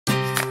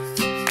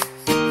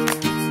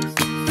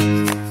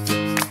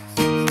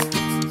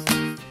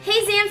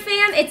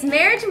it's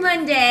Marriage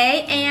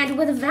Monday, and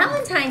with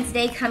Valentine's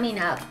Day coming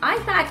up, I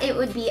thought it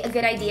would be a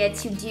good idea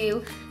to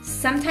do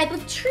some type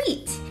of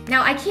treat.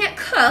 Now, I can't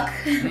cook.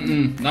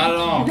 Not at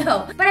all.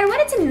 No, but I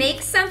wanted to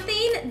make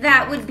something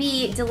that would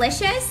be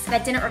delicious,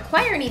 that didn't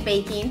require any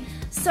baking.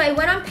 So I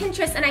went on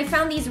Pinterest and I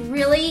found these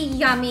really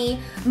yummy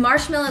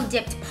marshmallow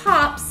dipped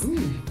pops.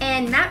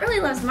 And Matt really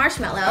loves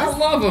marshmallows. I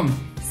love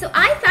them. So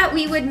I thought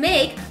we would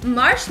make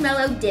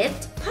marshmallow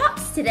dipped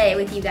pops today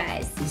with you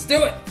guys. Let's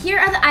do it. Here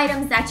are the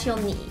items that you'll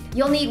need.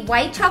 You'll need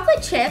white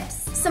chocolate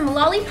chips, some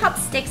lollipop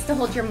sticks to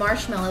hold your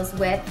marshmallows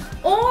with,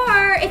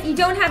 or if you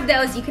don't have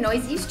those, you can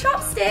always use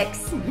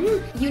chopsticks.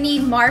 You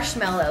need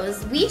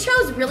marshmallows. We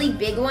chose really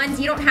big ones.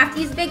 You don't have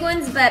to use big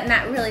ones, but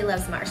Matt really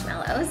loves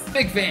marshmallows.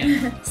 Big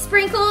fan.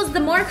 Sprinkles, the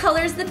more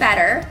colors the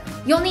better.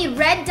 You'll need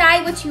red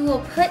dye, which you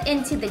will put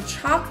into the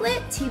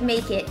chocolate to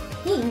make it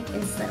pink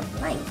instead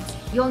of white.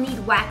 You'll need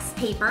wax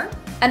paper,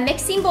 a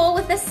mixing bowl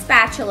with a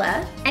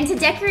spatula, and to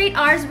decorate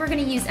ours, we're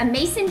gonna use a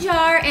mason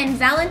jar and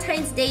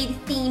Valentine's Day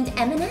themed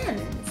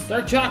M&Ms.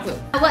 Dark chocolate.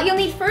 What you'll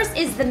need first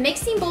is the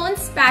mixing bowl and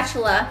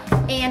spatula,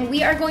 and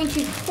we are going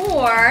to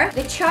pour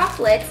the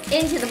chocolates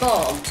into the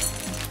bowl.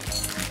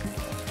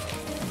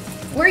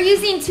 We're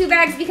using 2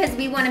 bags because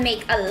we want to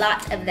make a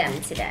lot of them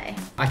today.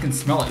 I can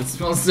smell it. It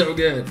smells so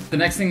good. The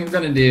next thing we're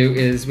gonna do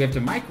is we have to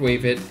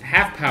microwave it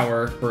half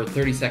power for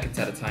 30 seconds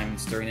at a time and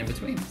stirring in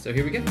between. So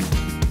here we go.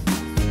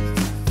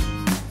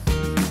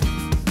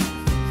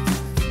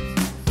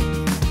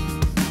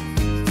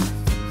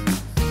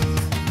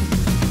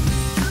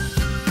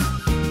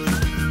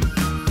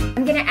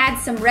 I'm gonna add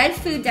some red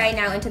food dye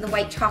now into the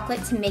white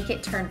chocolate to make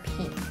it turn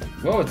pink.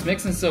 Whoa, it's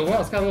mixing so well.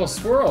 It's got a little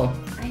swirl.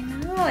 I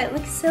know, it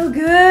looks so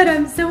good.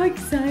 I'm so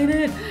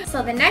excited.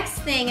 So the next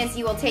thing is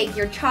you will take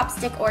your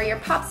chopstick or your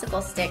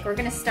popsicle stick. We're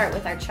gonna start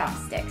with our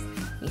chopsticks.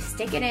 You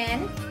stick it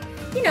in,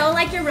 you know,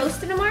 like you're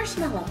roasting a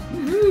marshmallow.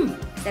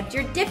 Except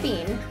you're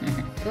dipping.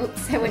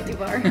 Oops, I went too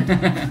far.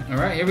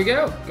 All right, here we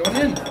go. Going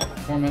in.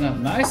 Forming up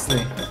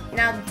nicely.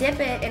 Now dip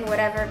it in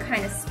whatever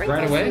kind of sprinkles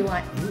Right away? you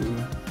want.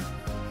 Ooh.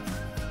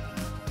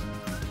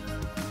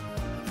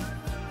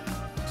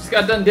 Just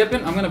got done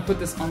dipping. I'm gonna put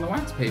this on the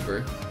wax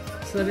paper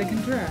so that it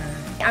can dry.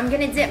 I'm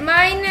gonna dip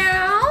mine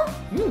now.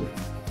 Ooh.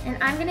 And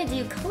I'm gonna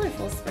do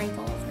colorful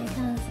sprinkles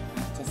because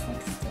that just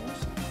looks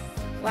delicious.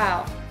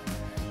 Wow.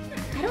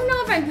 I don't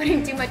know if I'm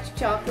putting too much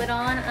chocolate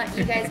on.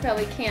 You guys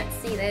probably can't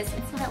see this.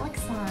 It's what it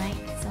looks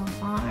like so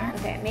far.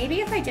 Okay,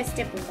 maybe if I just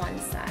dip one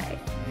side.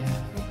 Yeah.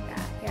 Like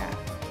that, yeah.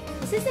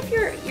 This is if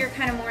you're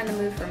kind of more in the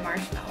mood for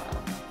marshmallow.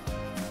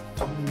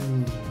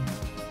 Ooh.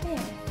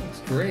 Yeah.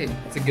 Looks great.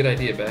 That's a good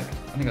idea, Beck.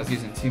 I think I was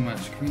using too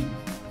much cream.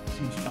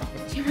 Too much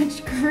chocolate. Too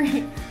much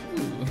cream.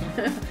 Ooh.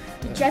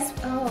 Just,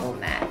 oh,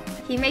 Matt.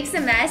 He makes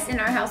a mess in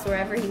our house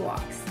wherever he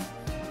walks.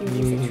 He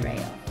leaves a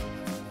trail.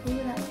 Ooh,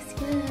 that looks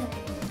good.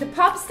 The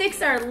pop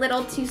sticks are a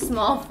little too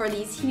small for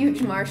these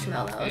huge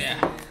marshmallows. Yeah.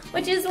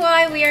 Which is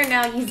why we are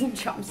now using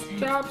chopsticks.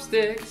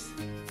 Chopsticks.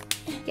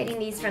 Getting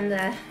these from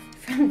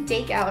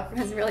takeout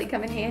has really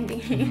come in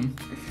handy.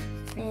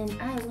 And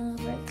I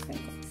love red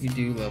sprinkles. You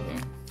do love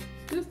them.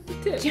 Just the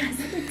tip. Just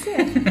the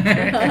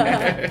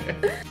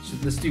tip.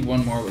 Let's do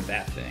one more with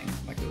that thing,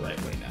 like the right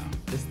way now.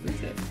 Just the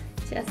tip.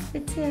 Just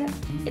the tip.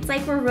 It's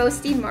like we're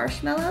roasting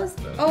marshmallows.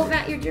 That's Oh, weird.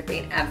 Matt, you're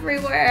dripping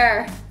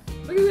everywhere.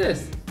 Look at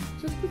this.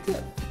 Just the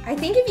tip. I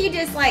think if you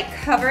just like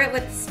cover it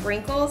with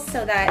sprinkles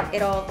so that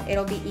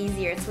it'll be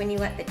easier. It's when you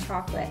let the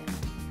chocolate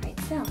by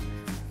itself.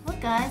 Look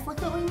guys,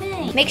 look what we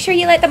made. Make sure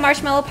you let the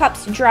marshmallow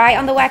pops dry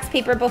on the wax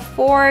paper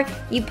before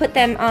you put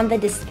them on the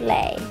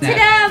display.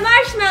 Ta-da!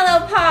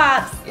 Marshmallow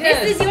pops!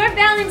 Yes. This is your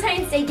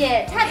Valentine's Day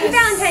gift. Happy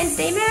Valentine's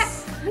Day, Matt.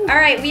 All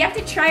right, we have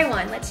to try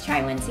one. Let's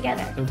try one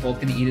together. They're both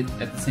gonna eat it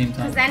at the same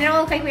time. Because then it'll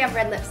look like we have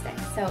red lipstick.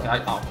 So,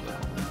 I'll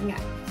okay.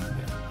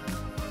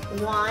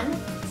 1,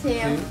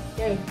 2,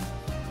 3.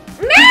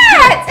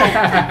 Matt!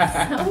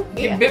 So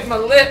You cute. bit my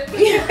lip. I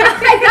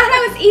thought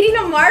I was eating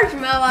a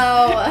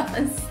marshmallow.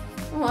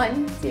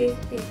 1, 2,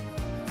 3.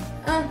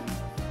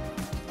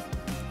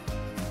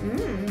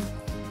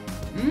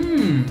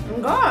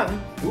 I'm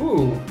gone.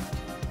 Ooh.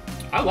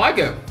 I like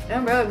it.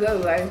 I'm really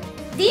good, guys.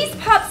 These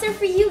pops are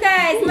for you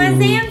guys, my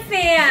Zam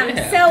fam.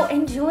 Yeah. So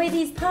enjoy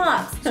these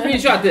pops.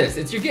 Screenshot this.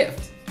 It's your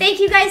gift. Thank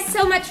you guys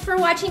so much for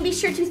watching. Be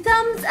sure to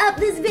thumbs up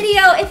this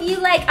video if you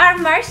like our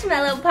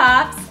marshmallow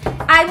pops.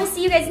 I will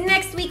see you guys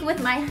next week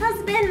with my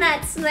husband,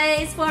 Matt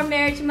Slays, for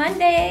Marriage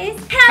Mondays.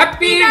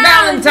 Happy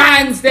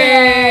Valentine's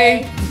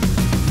Day!